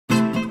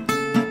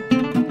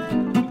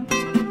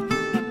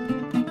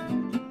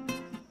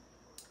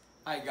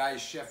guys,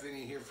 Chef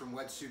Vinny here from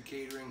WETSU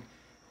Catering.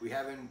 We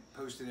haven't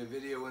posted a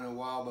video in a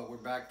while, but we're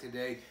back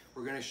today.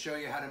 We're going to show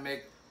you how to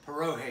make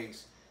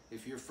pierogies.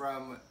 If you're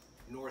from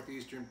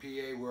northeastern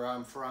PA, where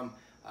I'm from,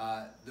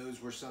 those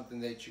were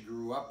something that you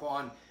grew up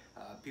on.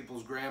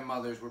 People's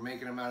grandmothers were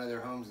making them out of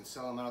their homes and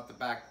selling them out the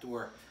back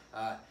door.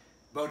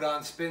 Bodan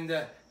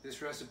Spinda, this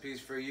recipe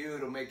is for you.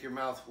 It'll make your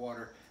mouth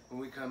water.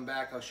 When we come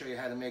back, I'll show you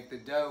how to make the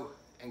dough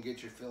and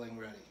get your filling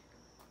ready.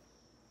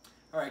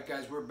 All right,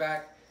 guys, we're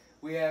back.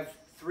 We have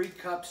 3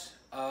 cups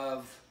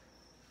of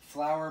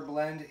flour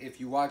blend. If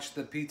you watched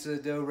the pizza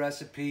dough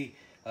recipe,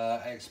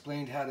 I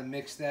explained how to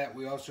mix that.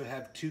 We also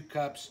have 2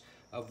 cups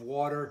of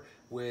water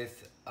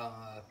with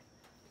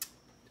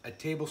a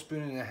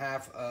tablespoon and a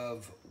half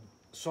of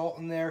salt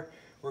in there.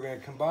 We're going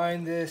to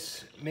combine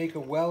this, make a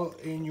well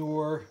in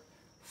your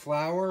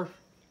flour,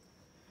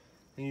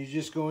 and you're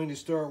just going to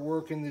start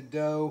working the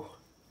dough,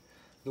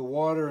 the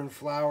water and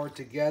flour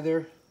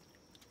together.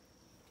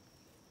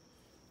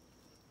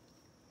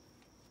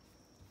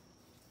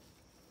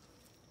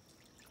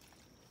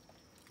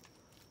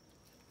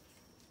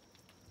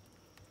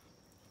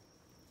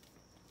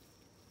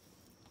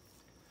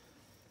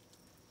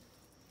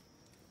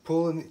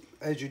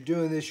 As you're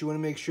doing this, you want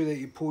to make sure that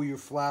you pull your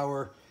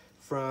flour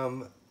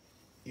from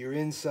your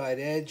inside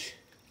edge,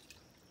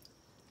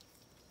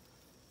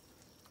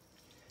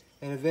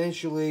 and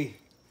eventually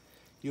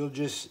you'll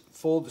just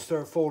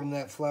start folding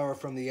that flour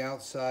from the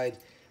outside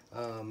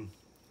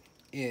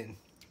in.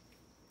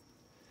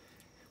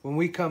 When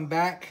we come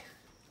back,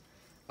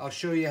 I'll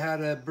show you how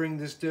to bring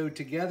this dough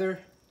together.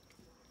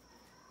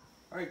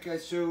 All right,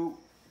 guys, so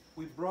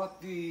we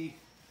brought the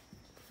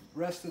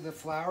rest of the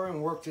flour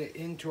and worked it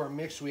into our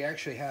mix. We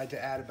actually had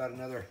to add about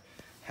another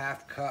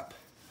half cup.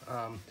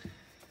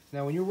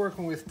 Now when you're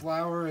working with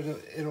flour,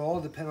 it'll all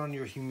depend on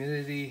your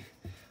humidity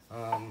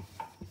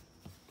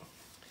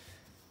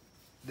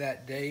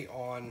that day,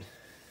 on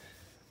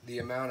the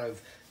amount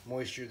of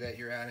moisture that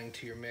you're adding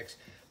to your mix.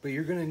 But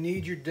you're going to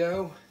knead your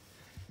dough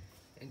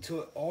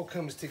until it all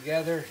comes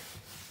together.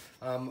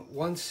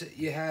 Once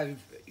you have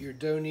your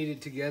dough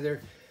kneaded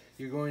together,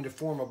 you're going to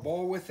form a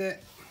ball with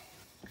it,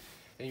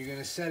 and you're going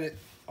to set it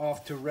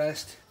off to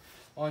rest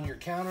on your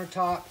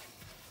countertop,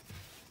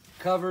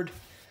 covered,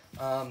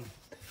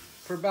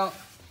 for about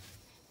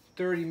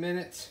 30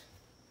 minutes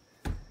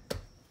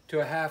to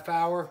a half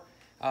hour.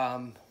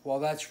 While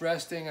that's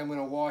resting, I'm going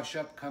to wash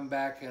up, come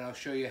back, and I'll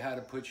show you how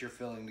to put your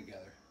filling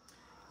together.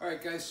 All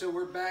right, guys, so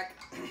we're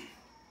back.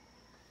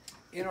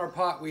 In our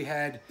pot, we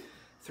had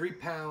 3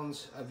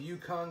 pounds of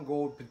Yukon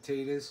Gold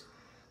potatoes,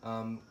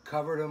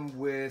 covered them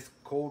with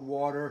cold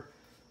water,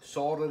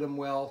 salted them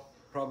well,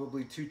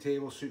 probably 2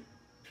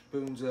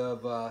 tablespoons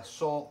of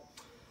salt,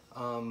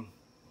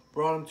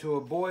 brought them to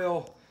a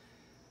boil,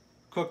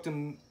 cooked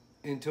them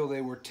until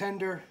they were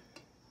tender,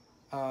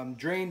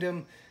 drained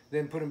them,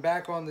 then put them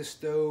back on the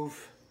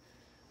stove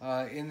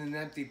in an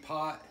empty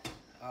pot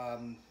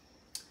on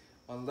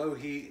low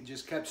heat.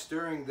 Just kept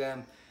stirring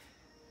them,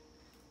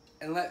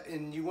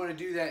 and you want to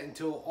do that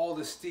until all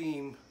the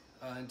steam,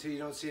 until you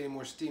don't see any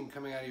more steam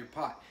coming out of your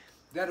pot.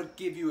 That'll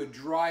give you a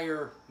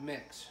drier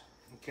mix,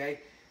 okay?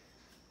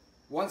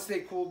 Once they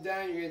cool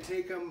down, you're going to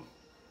take them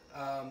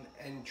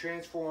and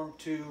transform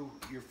to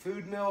your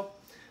food mill.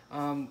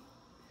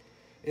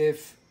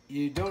 If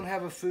you don't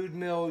have a food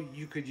mill,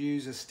 you could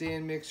use a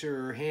stand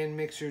mixer or hand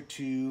mixer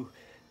to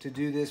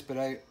do this, but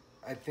I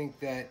think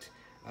that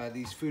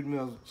these food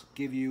mills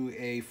give you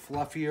a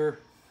fluffier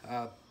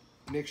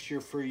mixture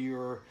for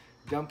your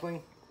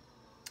dumpling.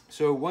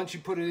 So once you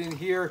put it in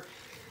here,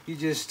 you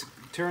just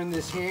turn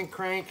this hand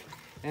crank,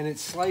 and it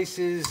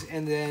slices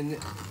and then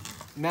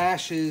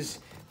mashes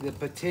the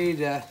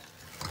potato,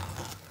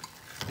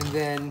 and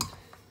then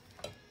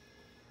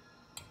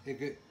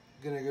it's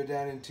gonna go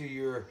down into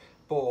your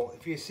bowl.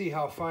 If you see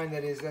how fine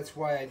that is, that's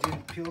why I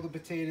didn't peel the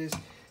potatoes.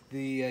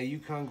 The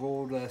Yukon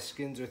Gold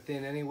skins are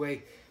thin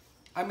anyway.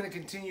 I'm gonna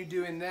continue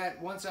doing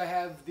that. Once I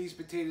have these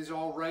potatoes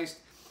all riced,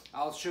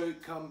 I'll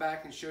come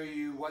back and show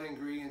you what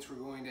ingredients we're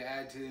going to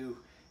add to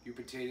your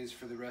potatoes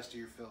for the rest of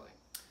your filling.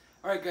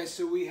 All right, guys,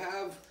 so we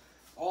have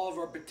all of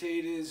our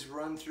potatoes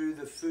run through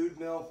the food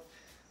mill.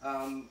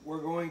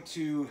 We're going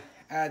to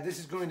add, this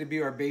is going to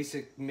be our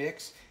basic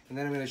mix, and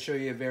then I'm going to show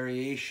you a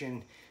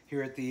variation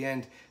here at the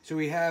end. So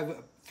we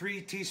have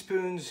 3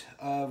 teaspoons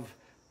of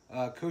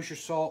kosher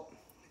salt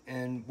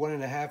and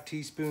 1.5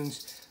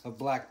 teaspoons of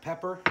black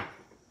pepper,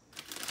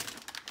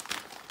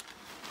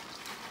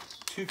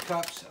 2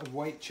 cups of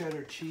white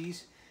cheddar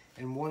cheese,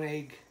 and 1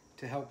 egg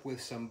to help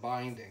with some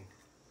binding.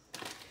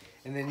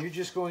 And then you're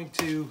just going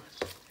to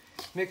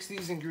mix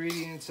these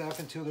ingredients up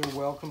until they're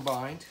well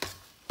combined.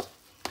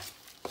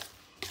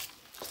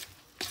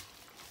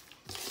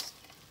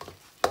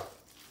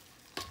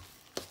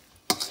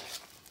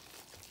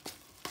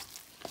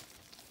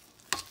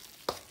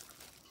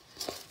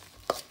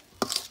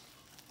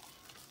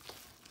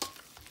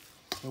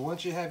 And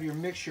once you have your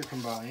mixture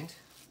combined,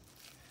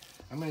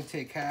 I'm going to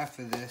take half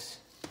of this,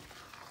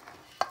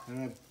 I'm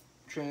going to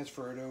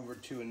transfer it over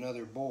to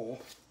another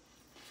bowl,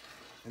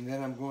 and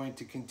then I'm going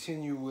to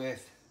continue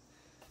with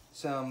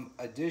some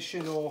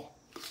additional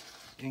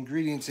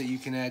ingredients that you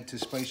can add to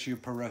spice your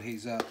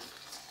pierogies up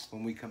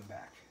when we come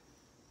back.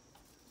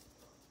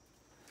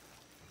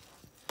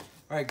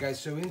 All right, guys,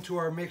 so into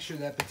our mixture,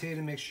 that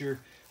potato mixture,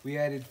 we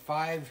added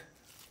 5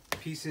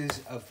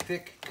 pieces of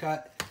thick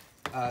cut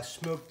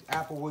smoked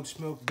applewood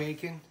smoked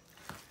bacon.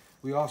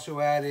 We also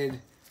added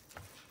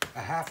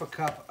a 1/2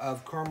 cup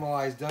of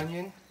caramelized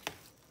onion.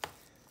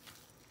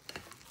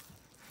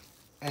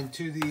 And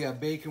to the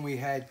bacon, we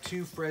had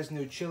 2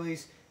 Fresno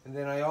chilies. And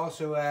then I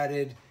also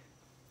added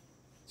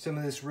some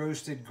of this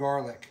roasted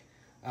garlic.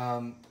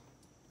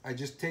 I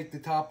just take the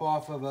top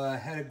off of a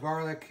head of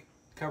garlic,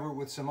 cover it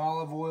with some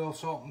olive oil,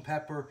 salt and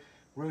pepper,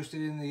 roast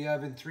it in the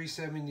oven,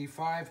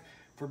 375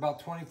 for about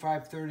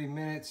 25-30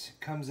 minutes.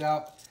 Comes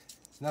out.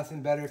 It's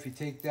nothing better if you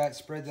take that,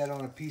 spread that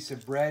on a piece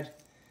of bread.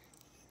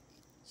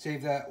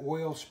 Save that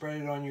oil,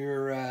 spread it on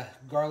your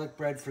garlic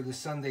bread for the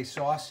Sunday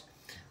sauce.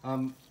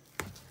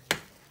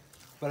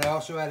 But I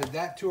also added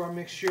that to our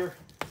mixture.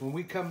 When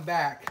we come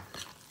back,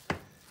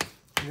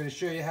 I'm going to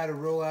show you how to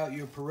roll out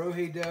your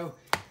pierogi dough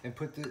and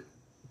put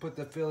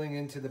the filling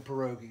into the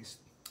pierogies.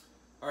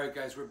 All right,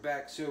 guys, we're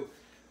back. So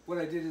what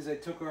I did is I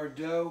took our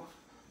dough,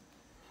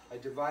 I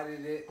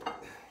divided it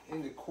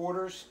into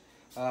quarters.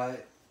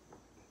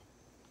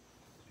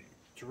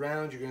 It's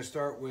round. You're going to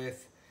start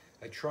with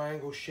a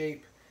triangle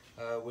shape.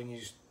 When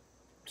you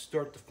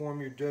start to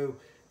form your dough,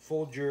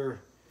 fold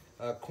your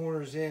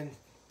corners in,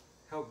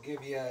 help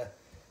give you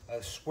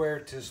a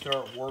square to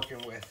start working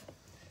with.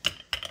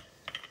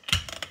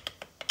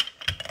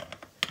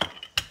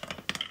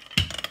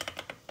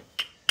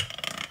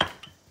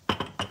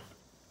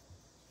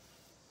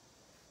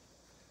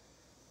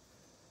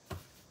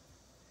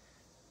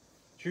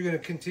 So you're going to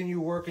continue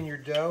working your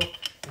dough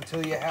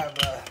until you have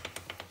a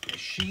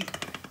sheet,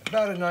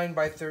 about a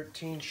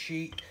 9x13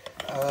 sheet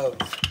of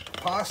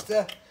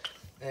pasta,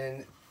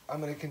 and I'm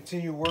going to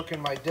continue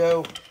working my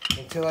dough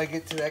until I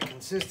get to that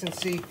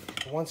consistency.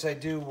 And once I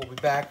do, we'll be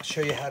back to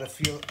show you how to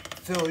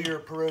fill your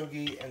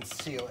pierogi and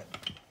seal it.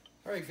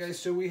 All right, guys,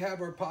 so we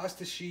have our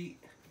pasta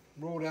sheet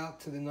rolled out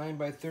to the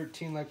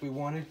 9x13 like we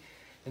wanted,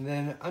 and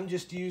then I'm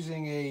just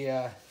using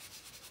a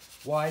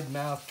wide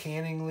mouth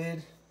canning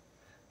lid,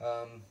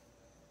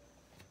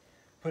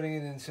 putting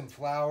it in some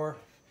flour,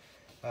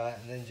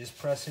 and then just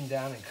pressing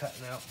down and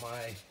cutting out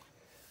my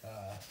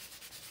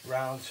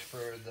rounds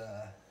for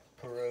the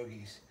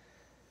pierogies.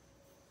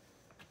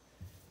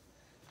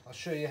 I'll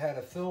show you how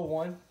to fill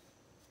one.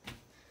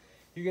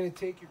 You're going to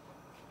take your...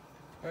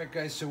 All right,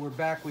 guys, so we're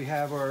back. We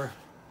have our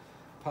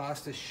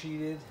pasta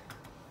sheeted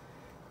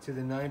to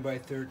the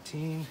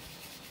 9x13.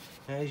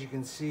 As you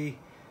can see,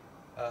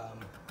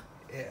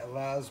 it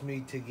allows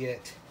me to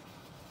get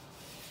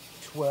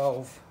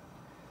 12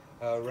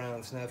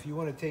 rounds. Now, if you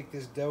want to take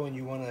this dough and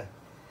you want to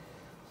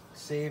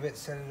save it,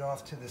 set it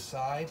off to the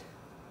side,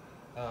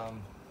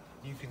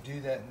 you can do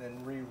that and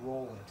then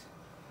re-roll it.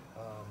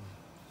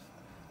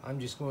 I'm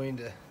just going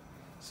to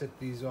set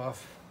these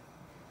off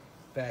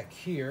back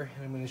here,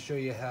 and I'm going to show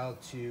you how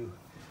to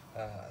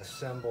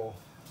assemble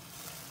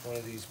one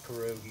of these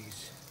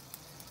pierogies.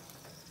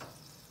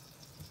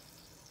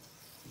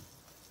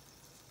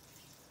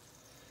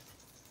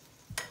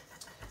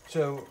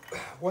 So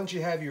once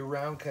you have your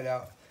round cut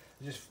out,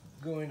 just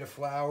go into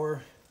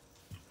flour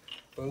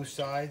both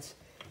sides,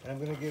 and I'm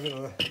going to give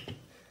it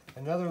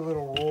another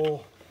little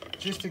roll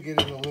just to get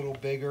it a little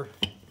bigger.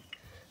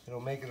 It'll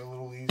make it a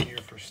little easier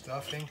for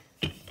stuffing.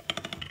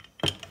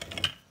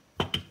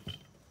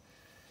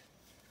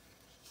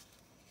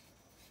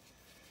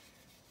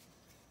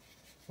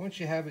 Once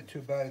you have it to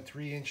about a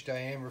 3-inch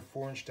diameter,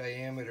 4-inch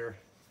diameter,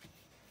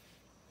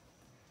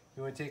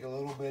 you want to take a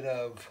little bit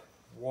of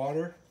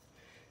water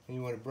and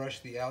you want to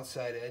brush the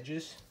outside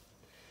edges.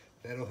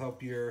 That'll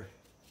help your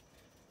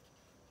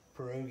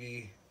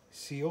pierogi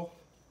seal.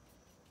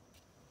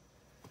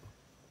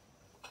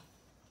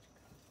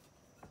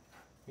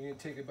 You're going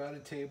to take about a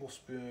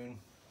tablespoon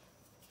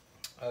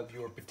of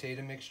your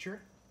potato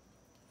mixture.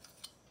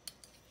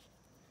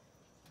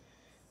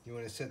 You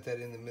want to set that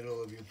in the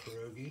middle of your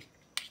pierogi.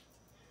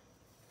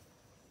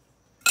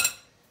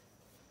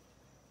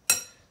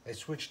 I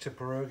switched to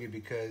pierogi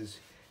because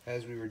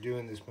as we were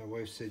doing this, my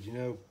wife said, you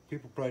know,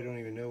 people probably don't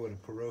even know what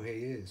a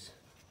pierogi is.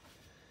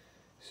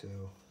 So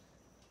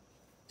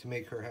to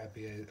make her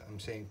happy, I'm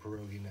saying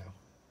pierogi now.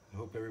 I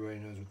hope everybody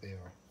knows what they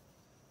are.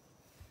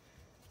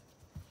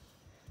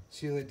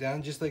 Seal it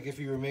down just like if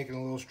you were making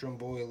a little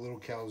stromboli, a little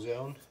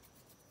calzone.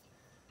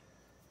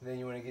 And then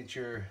you want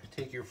to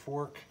take your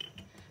fork,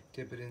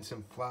 dip it in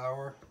some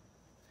flour,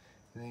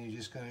 and then you're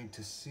just going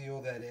to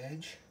seal that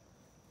edge.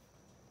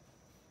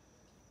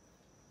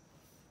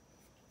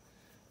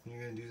 And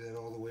you're going to do that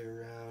all the way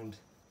around.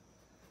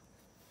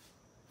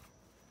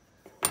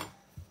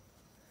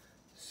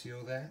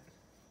 Seal that.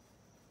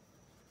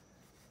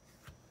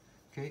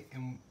 Okay,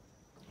 and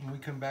when we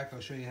come back,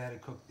 I'll show you how to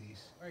cook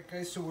these. All right,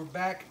 guys, so we're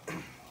back.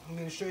 I'm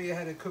going to show you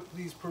how to cook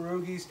these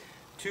pierogies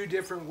 2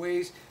 different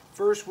ways.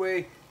 First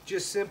way,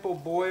 just simple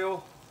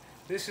boil.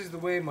 This is the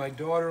way my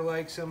daughter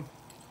likes them.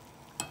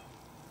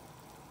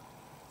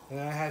 And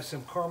I have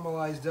some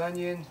caramelized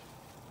onion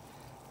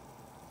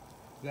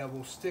that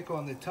will stick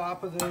on the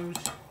top of those.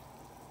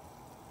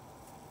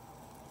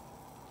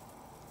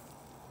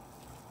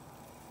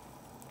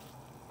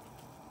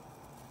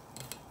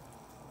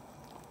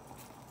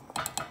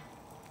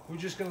 We're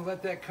just going to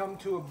let that come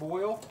to a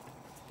boil.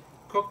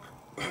 Cook.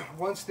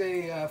 Once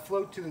they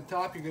float to the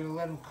top, you're going to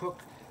let them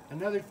cook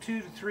another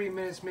 2 to 3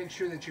 minutes. Make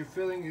sure that your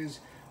filling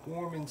is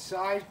warm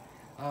inside.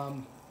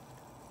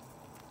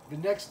 The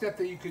next step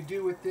that you could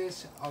do with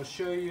this, I'll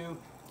show you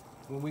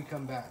when we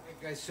come back.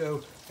 Okay, guys,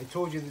 so I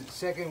told you the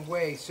second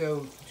way.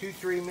 So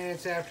 2-3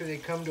 minutes after they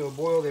come to a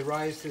boil, they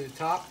rise to the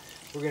top.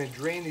 We're going to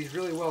drain these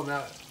really well.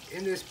 Now,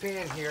 in this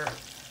pan here,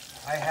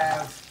 I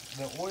have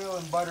the oil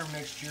and butter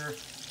mixture,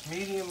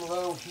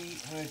 medium-low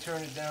heat. I'm going to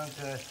turn it down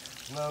to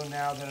low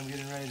now that I'm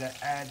getting ready to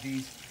add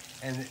these.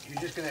 And you're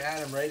just going to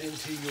add them right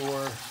into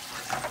your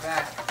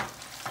fat.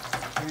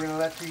 You're going to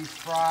let these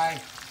fry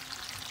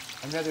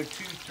another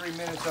 2-3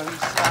 minutes on each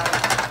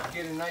side.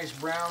 Get a nice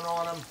brown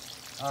on them.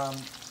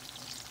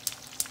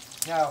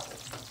 Now,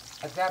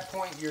 at that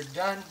point, you're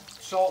done.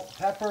 Salt,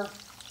 pepper.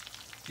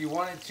 If you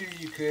wanted to,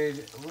 you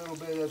could a little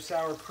bit of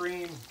sour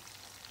cream,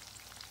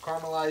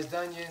 caramelized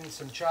onion,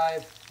 some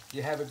chive.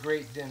 You have a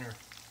great dinner.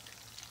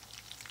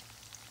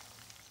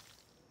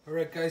 All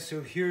right, guys,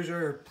 so here's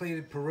our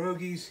plated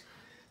pierogies.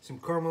 Some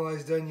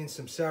caramelized onion,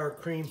 some sour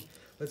cream.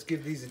 Let's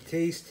give these a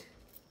taste.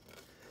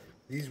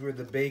 These were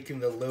the bacon,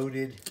 the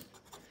loaded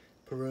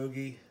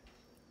pierogi.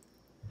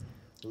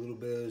 A little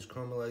bit of those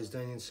caramelized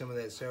onions, some of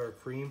that sour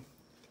cream.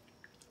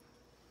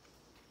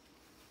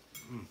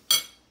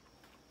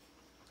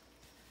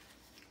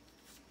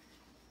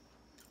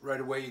 Right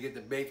away you get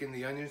the bacon,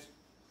 the onions,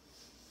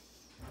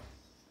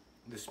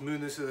 the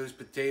smoothness of those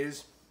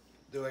potatoes.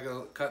 They're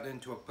like cutting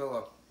into a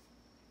pillow.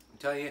 I'm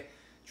telling you,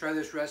 try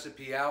this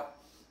recipe out.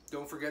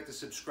 Don't forget to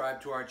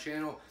subscribe to our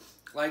channel.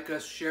 Like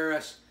us, share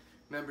us.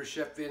 Remember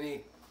Chef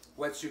Vinny,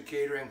 WETSU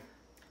Catering.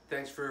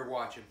 Thanks for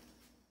watching.